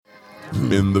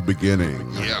In the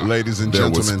beginning, ladies and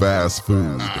gentlemen, there was fast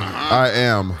food. I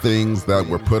am things that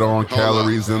were put on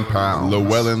calories and pounds.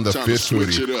 Llewellyn the Fit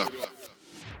Foodie.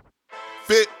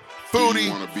 Fit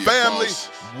Foodie family,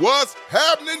 what's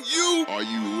happening? Are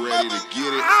you ready to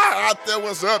get it? Out there,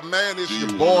 what's up, man? It's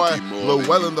your boy,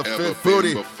 Llewellyn the Fit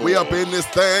Foodie. We up in this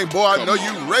thing, boy. I know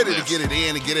you ready to get it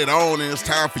in and get it on, and it's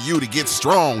time for you to get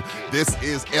strong. This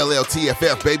is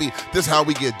LLTFF, baby. This is how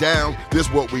we get down. This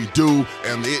is what we do,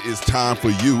 and it is time for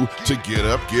you to get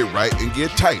up, get right, and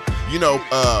get tight.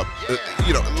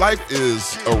 Life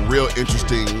is a real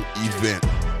interesting event.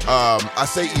 I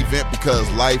say event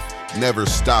because life never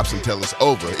stops until it's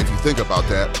over. If you think about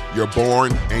that, you're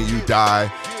born and you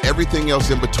die. Everything else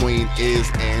in between is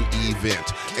an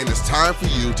event. And it's time for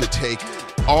you to take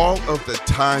all of the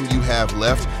time you have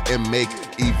left and make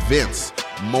events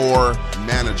more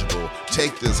manageable.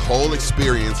 Take this whole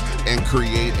experience and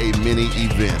create a mini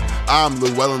event. I'm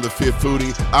Llewellyn the Fit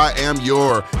Foodie. I am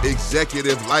your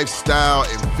executive lifestyle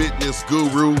and fitness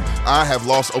guru. I have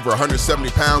lost over 170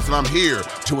 pounds, and I'm here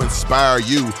to inspire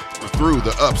you through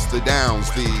the ups, the downs,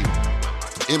 the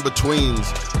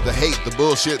in-betweens, the hate, the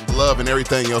bullshit, the love, and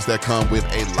everything else that come with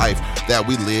a life that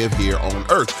we live here on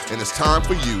earth. And it's time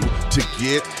for you to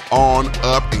get on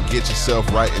up and get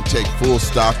yourself right and take full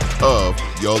stock of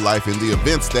your life and the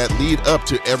events that lead up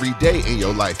to every day in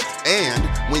your life. And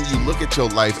when you look at your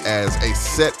life as a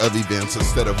set of events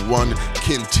instead of one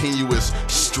continuous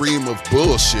stream of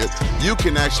bullshit, you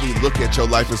can actually look at your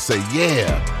life and say,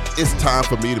 yeah, it's time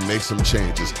for me to make some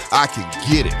changes. I can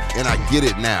get it, and I get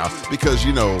it now. Because,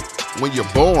 when you're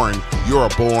born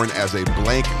as a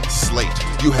blank slate.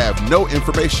 You have no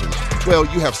information. Well,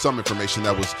 you have some information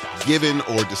that was given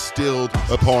or distilled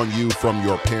upon you from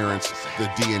your parents, the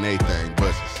DNA thing.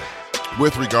 But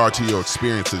with regard to your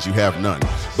experiences, you have none.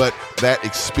 But that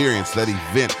experience, that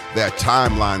event, that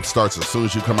timeline starts as soon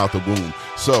as you come out the womb.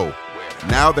 So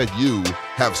now that you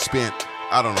have spent,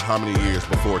 I don't know how many years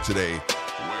before today,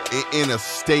 in a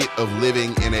state of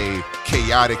living in a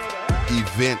chaotic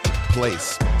event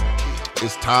place,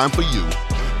 it's time for you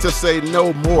to say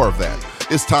no more of that.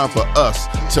 It's time for us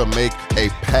to make a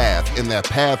path, and that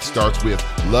path starts with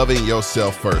loving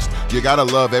yourself first. You gotta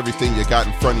love everything you got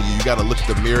in front of you. You gotta look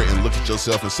at the mirror and look at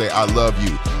yourself and say, I love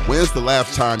you. When's the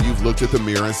last time you've looked at the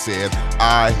mirror and said,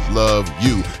 I love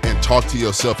you? And talk to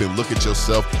yourself and look at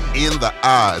yourself in the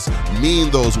eyes.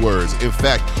 Mean those words. In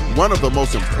fact, one of the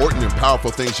most important and powerful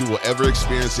things you will ever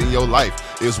experience in your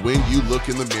life is when you look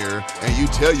in the mirror and you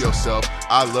tell yourself,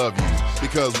 I love you.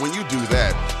 Because when you do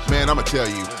that, man, I'm gonna tell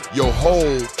you, your whole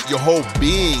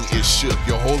being is shook.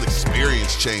 Your whole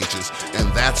experience changes, and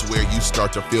that's where you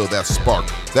start to feel that spark.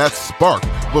 That spark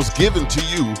was given to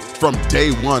you from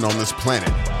day one on this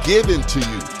planet. Given to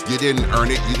you. You didn't earn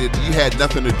it. You had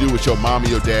nothing to do with your mom or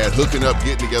your dad hooking up,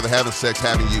 getting together, having sex,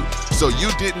 having you. So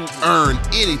you didn't earn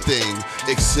anything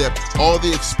except all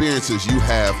the experiences you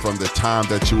have from the time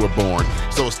that you were born.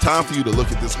 So it's time for you to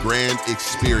look at this grand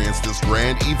experience, this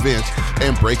grand event,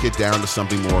 and break it down to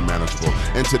something more manageable.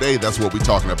 And today, that's what we're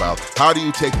talking about. How do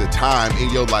you take the time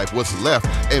in your life, what's left,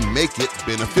 and make it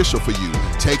beneficial for you?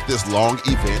 Take this long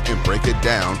event and break it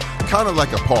down, kind of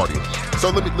like a party. So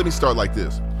let me start like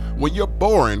this. When you're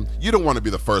born, you don't want to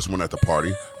be the first one at the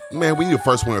party. Man, when you're the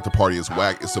first one at the party, it's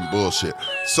whack, it's some bullshit.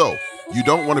 So you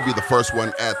don't want to be the first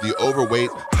one at the overweight,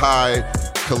 high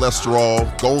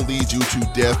cholesterol, gonna lead you to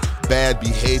death, bad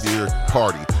behavior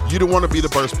party. You don't want to be the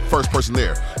first person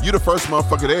there. You're the first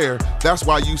motherfucker there. That's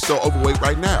why you so overweight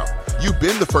right now. You've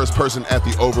been the first person at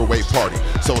the overweight party.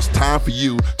 So it's time for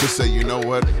you to say, you know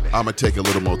what? I'm going to take a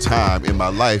little more time in my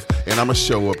life, and I'm going to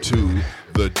show up to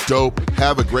the dope,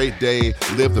 have a great day,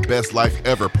 live the best life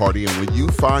ever party. And when you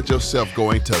find yourself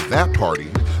going to that party,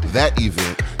 that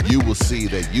event, you will see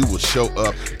that you will show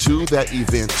up to that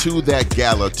event, to that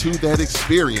gala, to that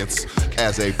experience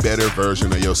as a better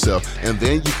version of yourself. And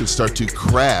then you can start to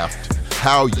craft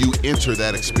how you enter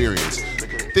that experience.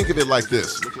 Think of it like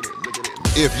this.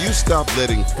 If you stop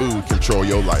letting food control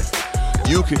your life,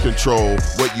 you can control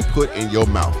what you put in your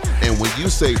mouth. And when you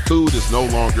say food is no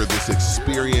longer this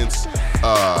experience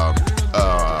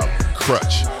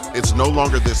crutch, it's no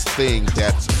longer this thing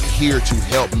that's here to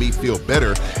help me feel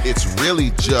better. It's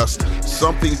really just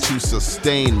something to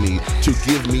sustain me, to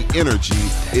give me energy.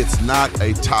 It's not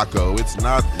a taco. It's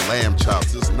not lamb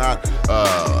chops. It's not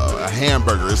a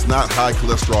hamburger. It's not high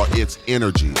cholesterol. It's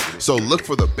energy. So look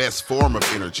for the best form of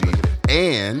energy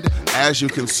and as you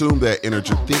consume that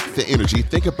energy,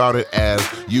 think about it as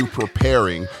you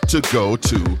preparing to go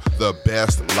to the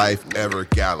Best Life Ever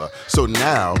Gala. So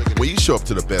now, when you show up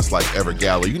to the Best Life Ever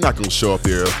Gala, you're not going to show up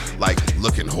there like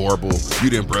looking horrible. You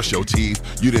didn't brush your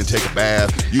teeth. You didn't take a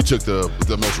bath. You took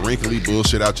the most wrinkly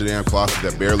bullshit out your damn closet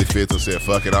that barely fits and said,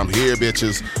 fuck it, I'm here,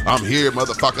 bitches. I'm here,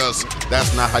 motherfuckers.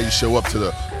 That's not how you show up to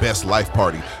the Best Life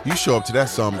party. You show up to that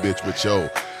some bitch with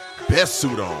your best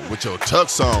suit on, with your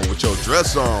tux on, with your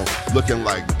dress on, looking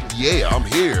like, yeah, I'm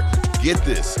here. Get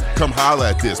this. Come holla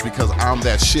at this because I'm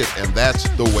that shit. And that's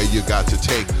the way you got to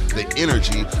take the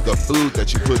energy, the food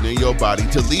that you put in your body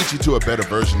to lead you to a better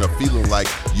version of feeling like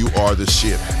you are the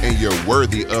shit and you're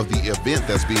worthy of the event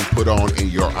that's being put on in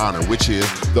your honor, which is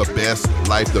the Best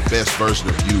Life, the Best Version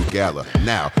of You Gala.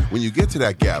 Now, when you get to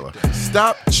that gala,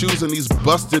 stop choosing these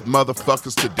busted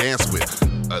motherfuckers to dance with.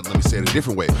 Let me say it a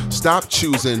different way. Stop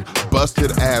choosing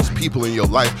busted ass people in your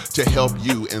life to help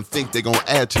you and think they're gonna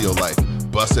add to your life.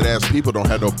 Busted ass people don't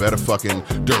have no better fucking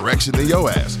direction than your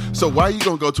ass. So why you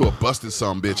gonna go to a busted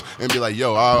some bitch and be like,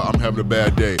 yo, I'm having a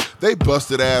bad day? They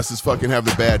busted asses fucking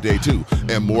having a bad day too.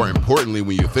 And more importantly,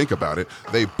 when you think about it,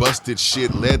 they busted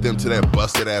shit led them to that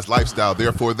busted ass lifestyle.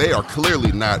 Therefore, they are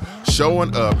clearly not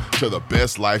showing up to the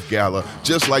Best Life Gala,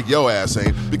 just like your ass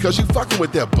ain't, because you fucking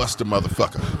with that busted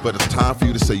motherfucker. But it's time for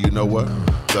you to say, you know what?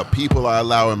 The people I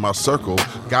allow in my circle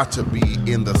got to be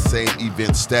in the same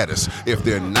event status. If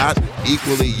they're not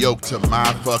equally yoked to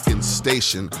my fucking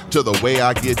station, to the way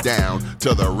I get down,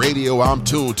 to the radio I'm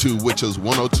tuned to, which is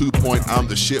 102 I'm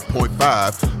the shit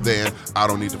 0.5, then I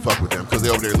don't need to fuck with them because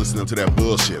they're over there listening to that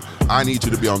bullshit. I need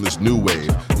you to be on this new wave.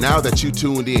 Now that you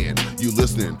tuned in, you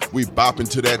listening, we bopping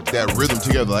to that rhythm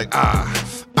together like,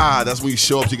 that's when you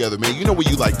show up together, man. You know when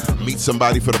you like meet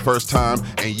somebody for the first time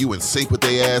and you in sync with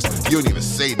their ass, you don't even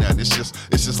say nothing.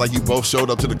 It's just like you both showed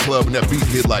up to the club and that beat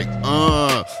hit like,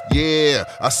 yeah,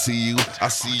 I see you.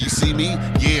 You see me?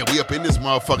 Yeah, we up in this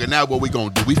motherfucker. Now what we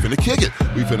gonna do? We finna kick it.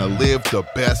 We finna live the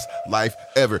best life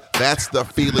ever. That's the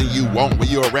feeling you want when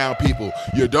you're around people.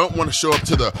 You don't want to show up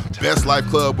to the Best Life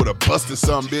Club with a busted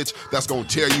some bitch that's gonna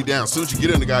tear you down. As soon as you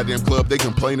get in the goddamn club, they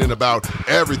complaining about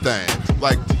everything.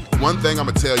 Like, one thing I'm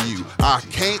gonna tell you, I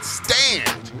can't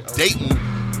stand dating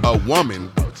a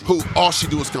woman who all she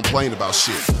do is complain about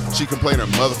shit. She complain her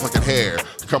motherfucking hair,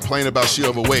 complain about she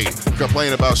overweight,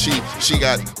 complain about she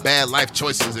got bad life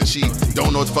choices and she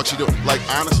don't know what the fuck she doing. Like,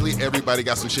 honestly, everybody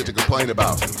got some shit to complain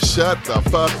about. Shut the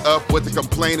fuck up with the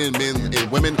complaining, men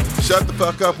and women. Shut the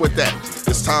fuck up with that.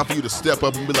 It's time for you to step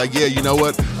up and be like, yeah, you know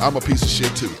what? I'm a piece of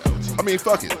shit too. I mean,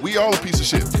 fuck it. We all a piece of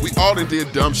shit. We all done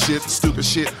did dumb shit, stupid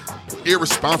shit,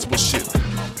 irresponsible shit.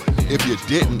 If you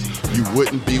didn't, you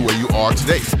wouldn't be where you are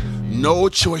today. No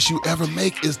choice you ever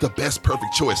make is the best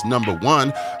perfect choice. Number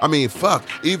one, I mean, fuck,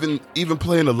 even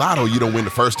playing the lotto, you don't win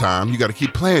the first time. You got to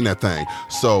keep playing that thing.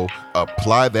 So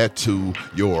apply that to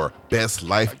your Best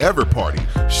Life Ever party.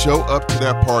 Show up to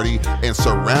that party and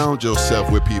surround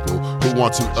yourself with people who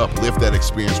want to uplift that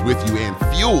experience with you and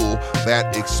fuel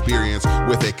that experience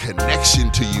with a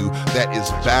connection to you that is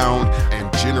bound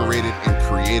and generated and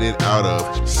created out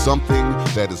of something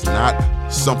that is not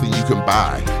something you can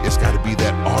buy. It's got to be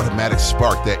that automatic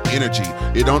spark, that energy.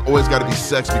 It don't always got to be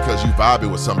sex because you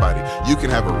vibing with somebody. You can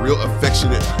have a real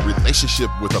affectionate relationship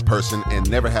with a person and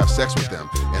never have sex with them.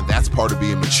 And that's part of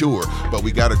being mature. But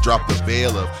we got to drop the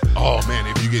veil of, oh man,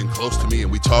 if you're getting close to me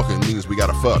and we talking, it means we got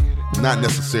to fuck. Not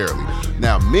necessarily.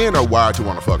 Now, men are wired to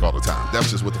want to fuck all the time. That's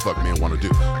just what the fuck men want to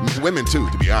do. Women too,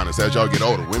 to be honest. As y'all get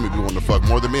older, women be wanting to fuck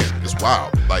more than men. It's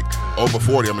wild. Like, over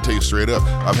 40, I'm gonna tell you straight up,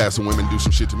 I've had some women do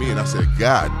some shit to me and I said,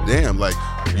 God damn, like,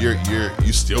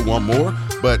 you still want more?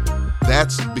 But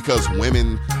that's because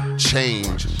women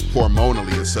change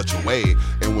hormonally in such a way,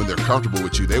 and when they're comfortable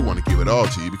with you, they want to give it all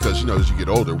to you because, you know, as you get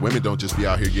older, women don't just be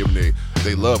out here giving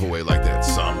they love away like that.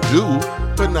 Some do,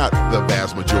 but not the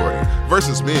vast majority.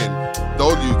 Versus men, the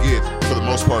older you get, for the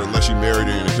most part, unless you're married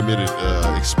or in a committed,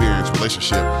 experienced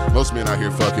relationship, most men out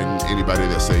here fucking anybody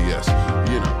that say yes,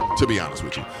 you know, to be honest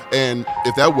with you. And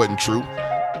if that wasn't true,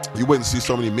 you wouldn't see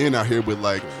so many men out here with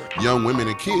like young women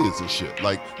and kids and shit.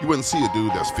 Like, you wouldn't see a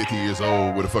dude that's 50 years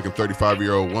old with a fucking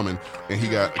 35-year-old woman and he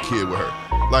got a kid with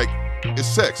her. Like, it's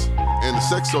sex. And the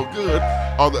sex so good,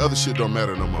 all the other shit don't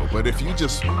matter no more. But if you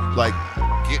just like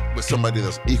get with somebody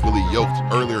that's equally yoked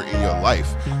earlier in your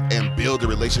life and build a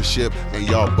relationship and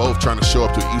y'all both trying to show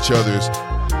up to each other's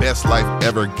Best Life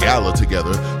Ever Gala together,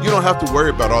 you don't have to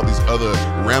worry about all these other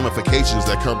ramifications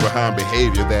that come behind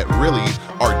behavior that really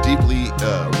are deeply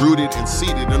rooted and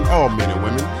seated in all men and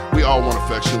women. We all want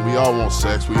affection, we all want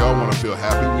sex, we all want to feel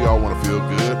happy, we all want to feel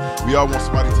good, we all want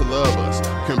somebody to love us.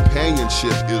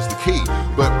 Companionship is the key.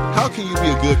 But how can you be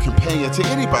a good companion to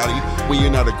anybody when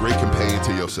you're not a great companion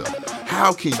to yourself?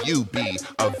 How can you be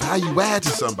a value add to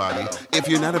somebody if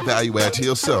you're not a value add to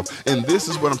yourself? And this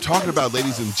is what I'm talking about,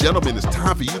 ladies and gentlemen. It's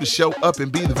time for you to show up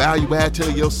and be the value add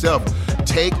to yourself.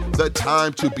 Take the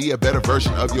time to be a better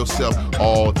version of yourself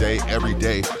all day, every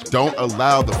day. Don't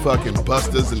allow the fucking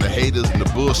busters and the haters and the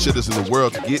bullshitters in the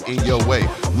world to get in your way.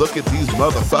 Look at these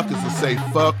motherfuckers and say,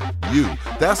 fuck you.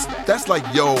 That's like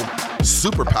your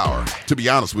superpower, to be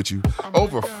honest with you.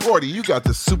 Over 40, you got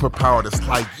this superpower that's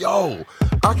like, yo,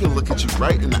 I can look at you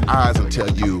right in the eyes and tell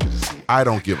you, I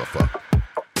don't give a fuck.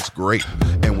 It's great.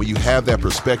 And when you have that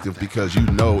perspective, because you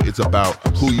know it's about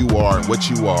who you are and what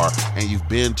you are, and you've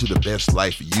been to the Best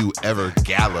Life You Ever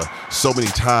Gala so many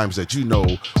times that you know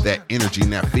that energy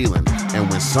and that feeling. And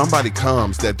when somebody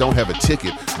comes that don't have a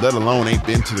ticket, let alone ain't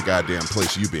been to the goddamn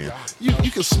place you've been,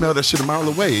 you can smell that shit a mile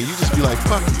away, and you just be like,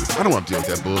 fuck you. I don't want to deal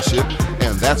with that bullshit.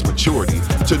 And that's maturity,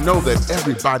 to know that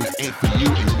everybody ain't for you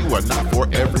and you are not for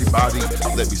everybody.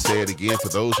 Let me say it again for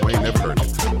those who ain't never heard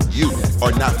it. You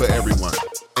are not for everyone,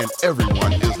 and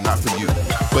everyone is not for you.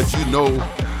 But you know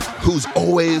who's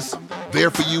always there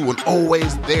for you and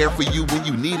always there for you when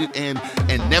you need it, and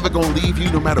never gonna leave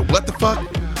you no matter what the fuck?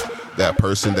 That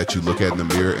person that you look at in the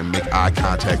mirror and make eye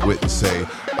contact with and say,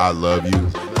 I love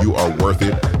you, you are worth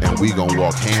it, and we gonna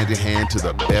walk hand in hand to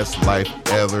the Best Life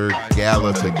Ever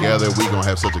Gala together. We gonna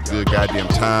have such a good goddamn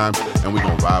time, and we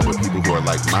gonna ride with people who are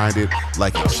like-minded,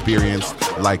 like experienced,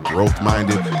 like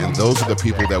growth-minded, and those are the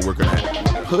people that we're gonna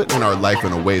put in our life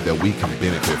in a way that we can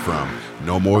benefit from.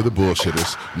 No more of the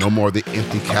bullshitters, no more of the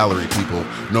empty calorie people,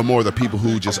 no more of the people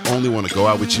who just only want to go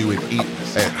out with you and eat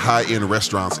at high-end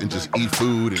restaurants and just eat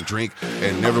food and drink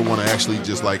and never want to actually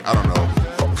just, like, I don't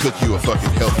know, cook you a fucking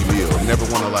healthy meal. Never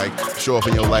want to, like, show up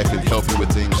in your life and help you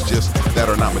with things just that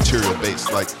are not material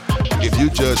based. Like, if you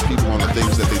judge people on the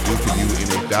things that they do for you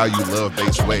in a value,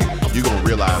 love-based way, you're going to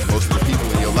realize most of the people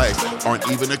in your life aren't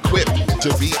even equipped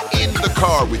to be in the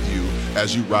car with you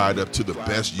as you ride up to the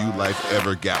Best You Life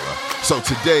Ever Gala. So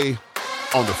today,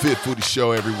 on the Fit Foodie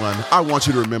Show, everyone, I want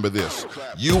you to remember this.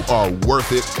 You are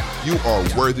worth it, you are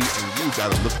worthy, and you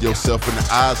gotta look yourself in the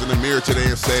eyes in the mirror today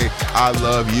and say, I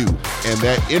love you. And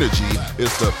that energy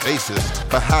is the basis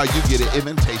for how you get an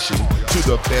invitation to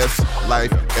the Best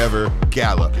Life Ever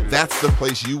Gala. That's the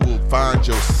place you will find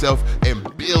yourself and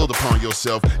build upon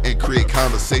yourself and create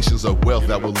conversations of wealth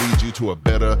that will lead you to a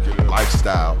better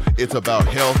lifestyle. It's about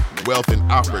health, wealth, and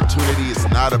opportunity. It's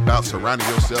not about surrounding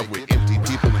yourself with empty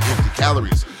people and empty calories.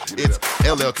 It's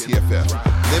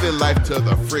LLTFF, living life to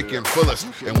the freaking fullest.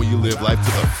 And when you live life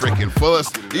to the freaking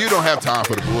fullest, you don't have time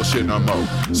for the bullshit no more.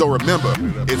 So remember,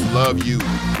 it's love you.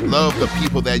 Love the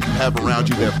people that you have around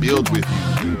you that build with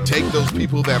you. Take those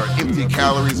people that are empty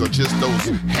calories or just those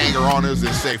hanger-oners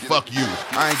and say, fuck you.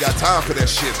 I ain't got time for that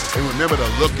shit. And remember to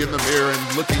look in the mirror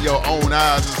and look in your own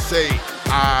eyes and say,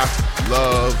 I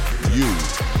love you.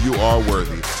 You are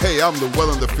worthy. Hey, I'm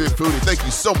Llewellyn the Fit Foodie. Thank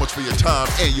you so much for your time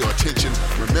and your attention.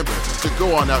 Remember to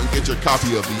go on out and get your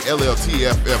copy of the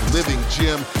LLTFF Living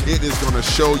Gym. It is going to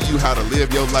show you how to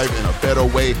live your life in a better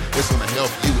way. It's going to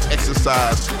help you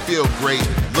exercise, feel great,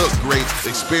 look great,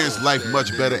 experience life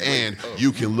much better, and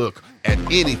you can look at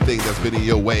anything that's been in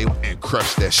your way and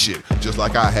crush that shit, just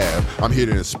like I have. I'm here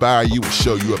to inspire you and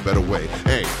show you a better way.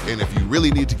 Hey, and if you really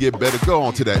need to get better, go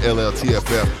on to that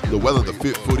LLTFF,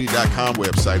 LlewellynTheFitFoodie.com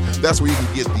website. That's where you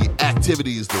can get the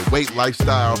activities, the weight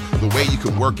lifestyle, the way you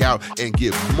can work out and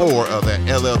get more of that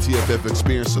LLTFF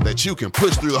experience so that you can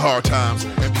push through the hard times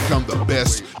and become the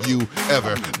best you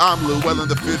ever. I'm Llewellyn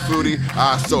the Fit Foodie.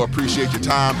 I so appreciate your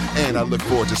time, and I look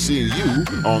forward to seeing you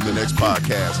on the next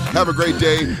podcast. Have a great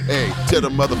day. Hey, tell the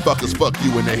motherfuckers fuck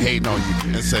you when they hating on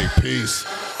you and say peace.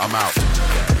 I'm out.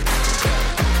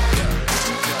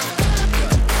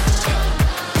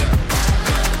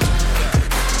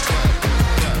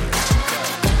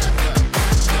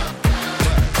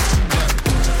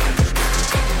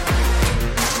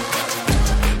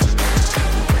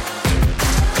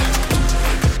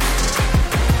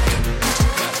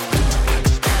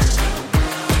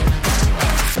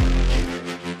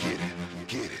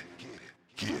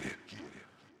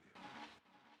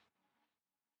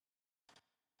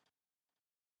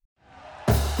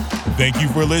 Thank you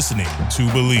for listening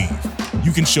to Believe.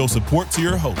 You can show support to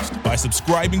your host by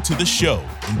subscribing to the show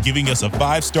and giving us a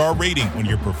 5-star rating on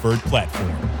your preferred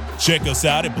platform. Check us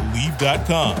out at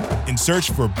Believe.com and search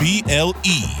for BLEAV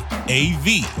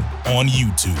on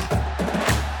YouTube.